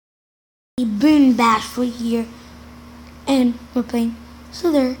Boon Bash right here, and we're playing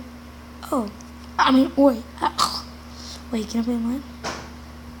Slither. Oh, I mean, wait, wait, can I play mine?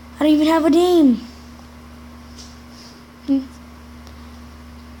 I don't even have a name.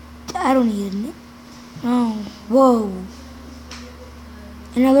 I don't need a name. Oh, whoa.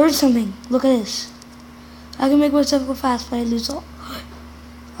 And I learned something. Look at this. I can make myself go fast, but I lose all.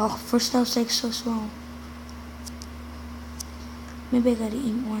 Oh, first health stake's so small. Maybe I gotta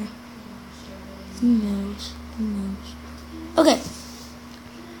eat more. Who knows? Who knows? Okay.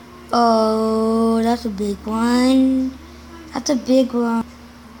 Oh, that's a big one. That's a big one.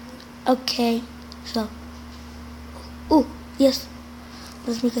 Okay. So. Oh, yes.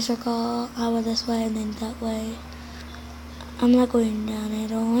 Let's make a circle. How about this way and then that way? I'm not going down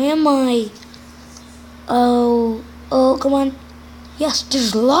at all, am I? Oh, come on. Yes,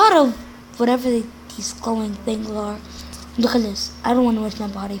 there's a lot of whatever these glowing things are. Look at this. I don't want to waste my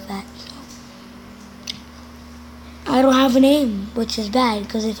body fat. So. I don't have a name, which is bad,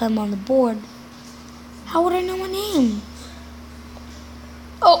 because if I'm on the board, how would I know my name?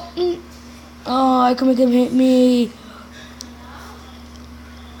 Oh, I can make him hit me.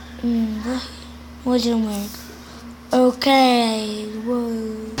 What didn't work? Okay,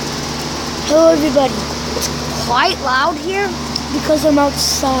 whoa. Hello everybody. It's quite loud here because I'm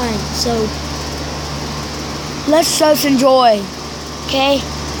outside, so let's just enjoy, okay?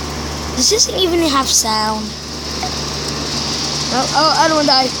 This doesn't even have sound. Oh, I don't want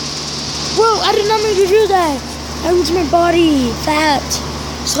to die. Whoa, I did not mean to do that. I lose my body fat,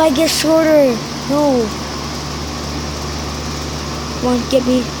 so I get shorter. No. Come on, get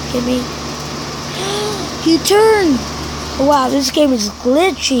me, get me. You turned. Wow, this game is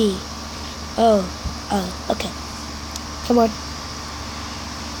glitchy. Oh, okay. Come on.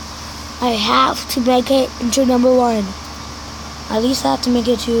 I have to make it into number 1. At least I have to make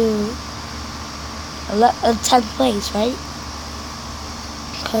it to 10th place, right?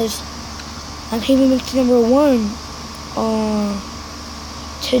 Because I can't even make it to number 1.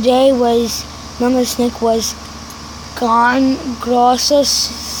 Today was, Mama Snake was gone grosses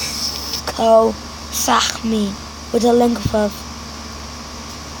co sachmi with a length of,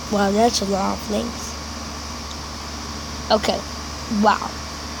 wow, that's a lot of length. Okay, wow.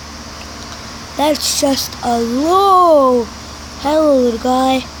 That's just a low. Hello, little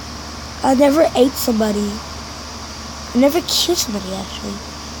guy. I never ate somebody. I never killed somebody, actually.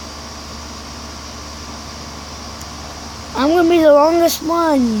 I'm gonna be the longest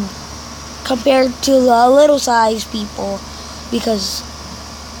one compared to the little sized people because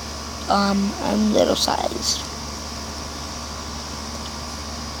I'm little sized.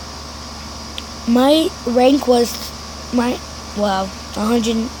 My rank was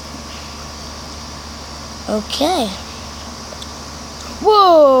 100. Okay.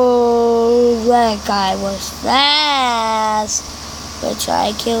 Whoa, that guy was fast, which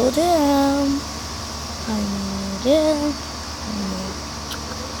I killed him. I killed him.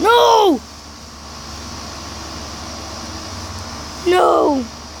 No! No!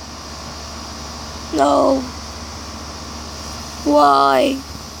 No! Why?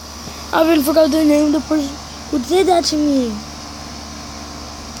 I even forgot the name of the person who did that to me.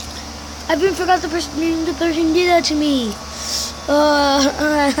 I even forgot the name of the person who did that to me.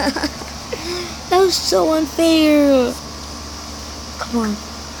 That was so unfair. Come on.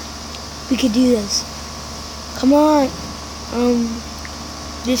 We could do this. Come on.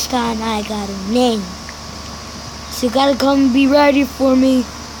 This time I got a name. So you gotta come and be ready for me.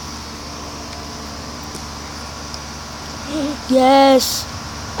 Yes,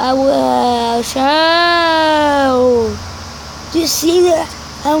 I will. Show. Do you see that?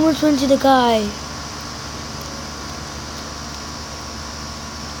 I almost went to the guy.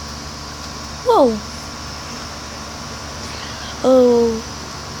 Whoa. Oh.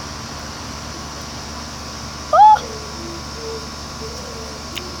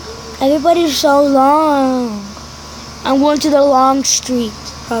 Everybody's so long. I'm going to the long street,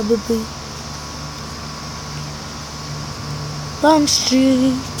 probably. Long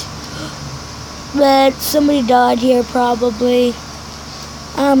street. But somebody died here, probably.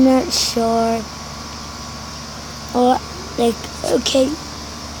 I'm not sure. Or, okay.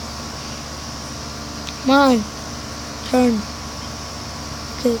 Come on. Turn.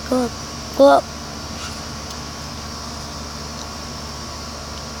 Okay, go up. Go up.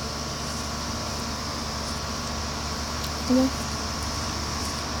 Come on.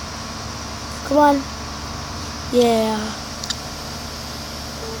 Come on. Yeah.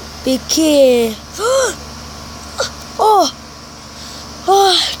 Big kid. Oh!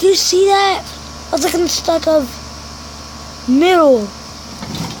 Oh, do you see that? I was like in the stuck of middle.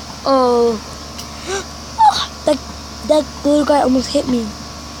 Oh. That little guy almost hit me.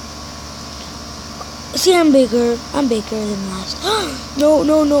 See, I'm bigger. I'm bigger than last. No,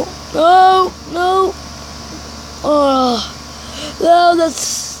 no, no. No, no. Oh. No, I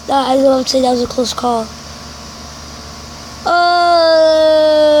was about to say that was a close call.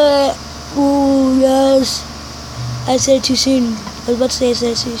 Oh, yes. I said it too soon. I was about to say I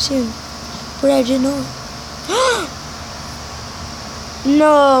said it too soon. But I didn't know.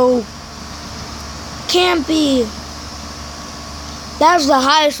 No. Can't be. That's the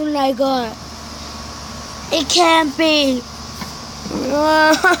highest one I got. It can't be.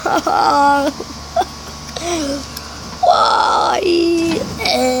 Why?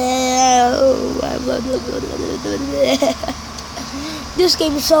 This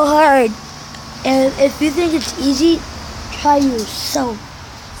game is so hard. And if you think it's easy, try yourself.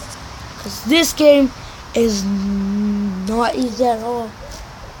 Because this game is not easy at all.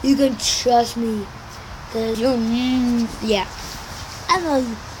 You can trust me. Cause yeah. I know,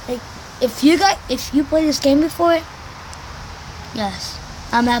 like, if you played this game before, yes,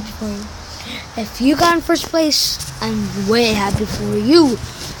 I'm happy for you. If you got in first place, I'm way happy for you,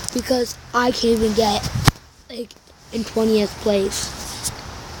 because I can't even get, like, in 20th place.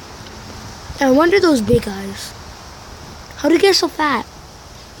 And I wonder those big guys, how do they get so fat?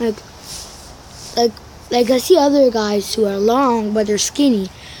 Like I see other guys who are long, but they're skinny,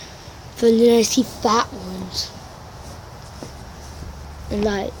 but then I see fat ones. And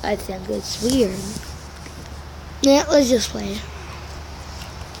I think it's weird. Yeah, let's just play.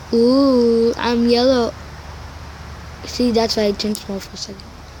 Ooh, I'm yellow. See, that's why I turned small for a second.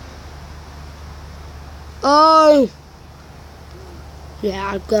 Oh!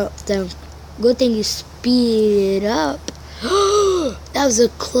 Yeah, I got them. Good thing you speed it up. That was a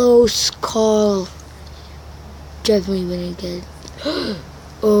close call. Definitely wouldn't get.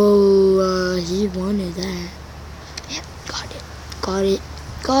 Oh, he wanted that. Yeah, got it. Got it.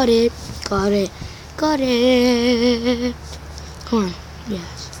 Got it. Got it. Got it. Come on.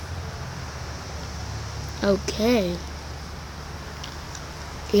 Yes. Okay.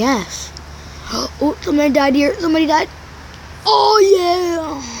 Yes. Oh, somebody died here. Somebody died. Oh,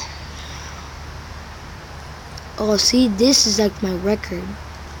 yeah. Oh, see, this is like my record.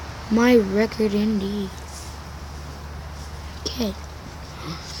 My record indeed. Okay.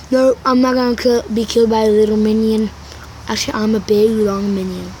 No, I'm not gonna be killed by a little minion. Actually, I'm a big, long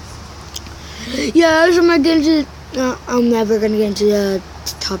minion. Yes, I'm not getting to. I'm never gonna get into the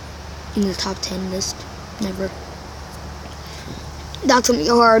top 10 list. Never. That's gonna be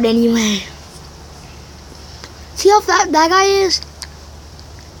hard anyway. See how fat that guy is?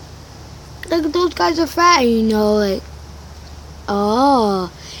 Like, those guys are fat, you know, like. Oh,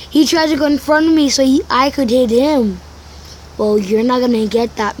 he tried to go in front of me so I could hit him. Well, you're not gonna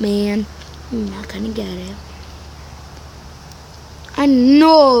get that, man. You're not gonna get it. I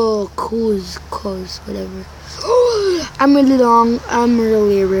know, cause, whatever. I'm really long. I'm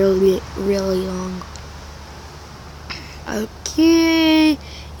really, really, really long. Okay,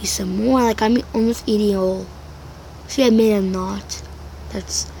 eat some more. Like, I'm almost eating all. See, I made a knot.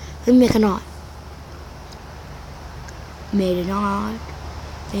 Let me make a knot. Made a knot.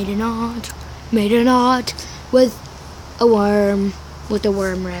 Made a knot. Made a knot with a worm. With a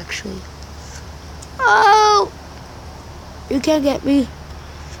worm, actually. Oh! You can't get me.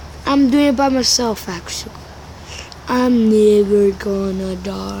 I'm doing it by myself, actually. I'm never gonna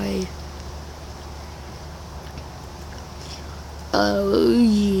die. Oh,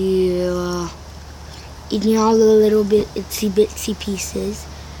 yeah. Eating all the little itsy pieces.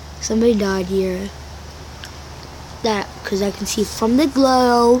 Somebody died here. That, because I can see from the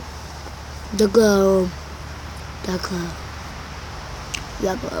glow.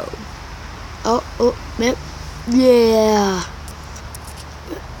 Oh, yep. Yeah.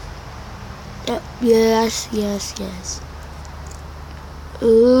 Yes.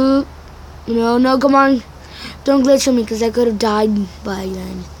 Ooh. No, come on. Don't glitch on me, because I could have died by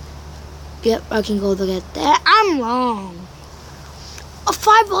then. Yep, I can go look at that. I'm wrong. A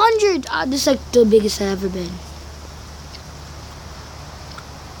 500. This is like the biggest I've ever been.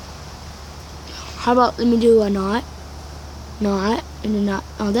 How about, let me do a knot, and a knot.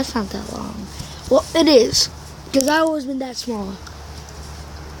 Oh, that's not that long. Well, it is, because I've always been that small.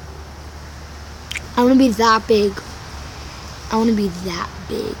 I want to be that big.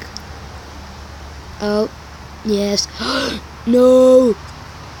 Oh, yes. No.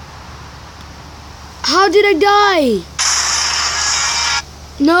 How did I die?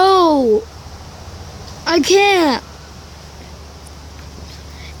 No. I can't.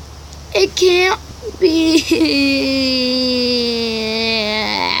 It can't be.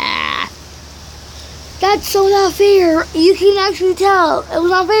 That's so not fair. You can actually tell it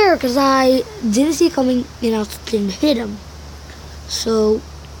was not fair because I didn't see it coming and I didn't hit him. So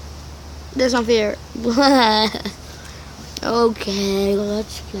that's not fair. Okay,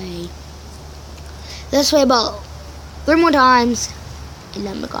 let's play. Let's play about 3 more times and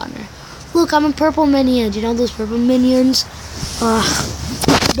then we're gonna. Look, I'm a purple minion. Do you know those purple minions?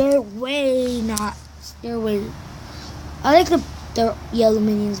 They're way not. They're way. I like the yellow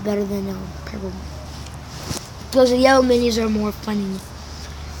minions better than the purple. Because the yellow minions are more funny.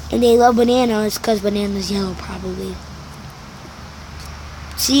 And they love bananas because banana's yellow probably.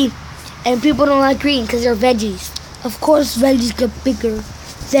 See? And people don't like green because they're veggies. Of course veggies get bigger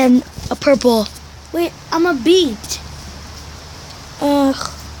than a purple. Wait, I'm a beet.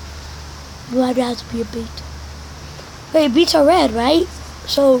 Why'd I have to be a beet? Wait, beets are red, right?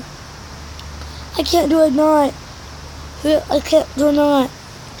 So, I can't do it not. I can't do it not.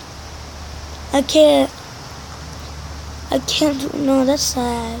 I can't do it. No, that's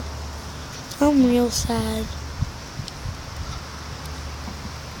sad. I'm real sad.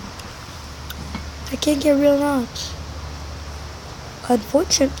 I can't get real knots.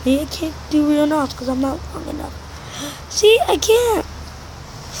 Unfortunately, I can't do real knots because I'm not long enough. See, I can't.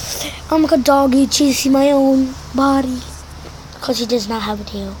 I'm like a doggy chasing my own body because he does not have a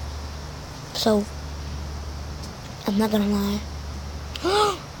tail. So, I'm not gonna lie.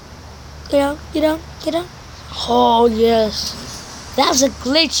 Get out, get out, get out. Oh, yes. That's a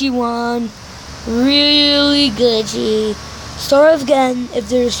glitchy one. Really glitchy. Start again if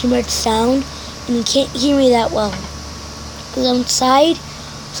there's too much sound and you can't hear me that well. Because I'm inside,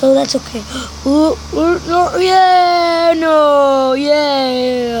 so that's okay. Yeah, no,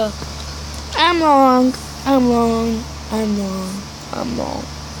 yeah. I'm wrong.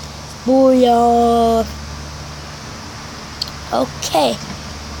 Booyah. Okay.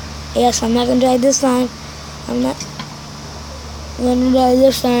 Yes, I'm not gonna die this time. I'm not gonna die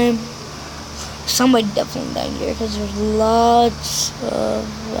this time. Somebody definitely died here because there's lots of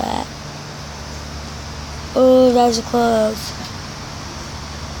that. Oh, that was close.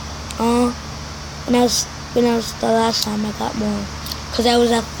 When I was the last time I got more, cause I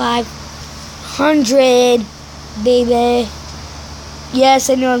was at 500, baby. Yes,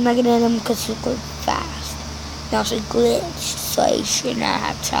 I know I'm not gonna hit him because he's going fast. Now it's a glitch, so I should not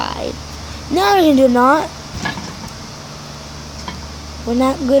have tried. No, I do not. We're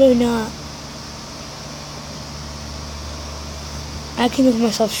not good or not. I can move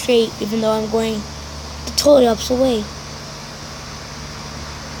myself straight, even though I'm going the totally opposite way.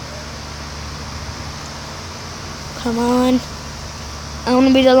 Come on. I want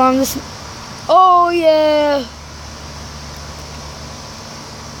to be the longest. Oh, yeah.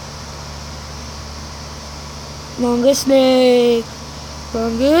 Longest snake.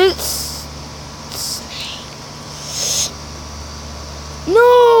 Longest snake.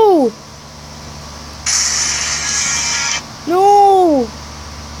 No! No!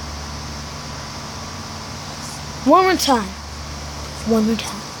 One more time. One more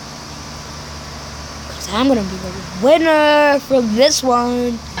time. Because I'm going to be the winner for this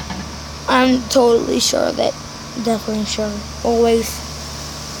one. I'm totally sure of it. Definitely sure. Always.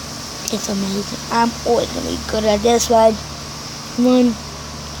 It's amazing. I'm always going to be good at this one. One.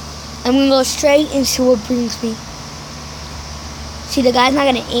 I'm going to go straight and see what brings me. See, the guy's not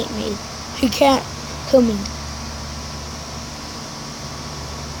going to eat me. He can't kill me.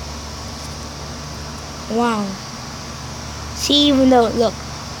 Wow. See, even though, look,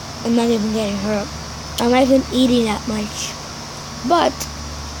 I'm not even getting hurt. I'm not even eating that much. But,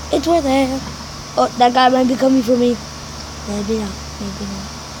 it's worth it. Oh, that guy might be coming for me. Maybe not. Maybe not.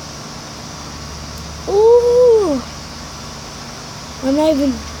 Ooh. I'm not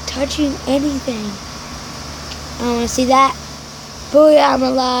even touching anything. I want to see that. Booyah, I'm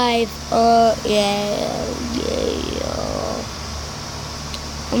alive. Yeah.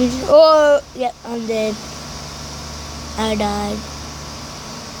 Oh, yeah, I'm dead. I died.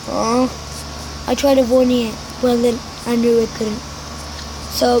 Oh, I tried avoiding it, but then I knew I couldn't.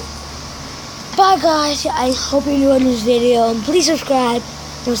 So, bye guys. I hope you enjoyed this video, and please subscribe.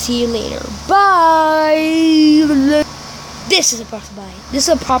 I'll see you later. Bye. This is a proper bye. This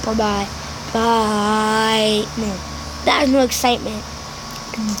is a proper bye. Bye. No, that is no excitement.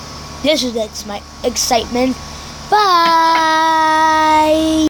 This is my excitement. Bye.